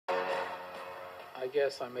I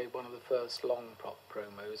guess I made one of the first long pop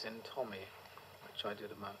promos in Tommy, which I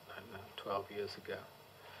did about, I don't know, 12 years ago.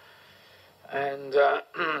 And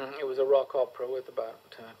it was a rock opera with about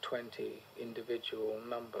 20 individual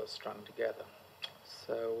numbers strung together.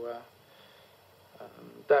 So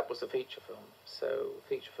that was a feature film. So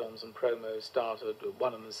feature films and promos started at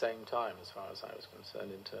one and the same time, as far as I was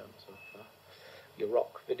concerned, in terms of your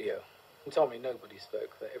rock video. In Tommy, nobody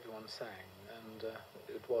spoke there, everyone sang, and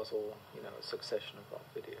it was all, you know, a succession of rock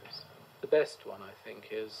videos. The best one, I think,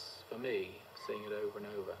 is, for me, seeing it over and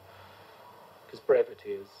over, because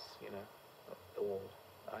brevity is, you know, all,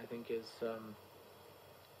 I think, is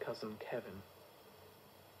Cousin Kevin,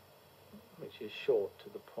 which is short to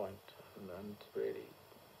the point, and really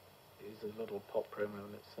is a little pop promo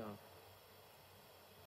in itself.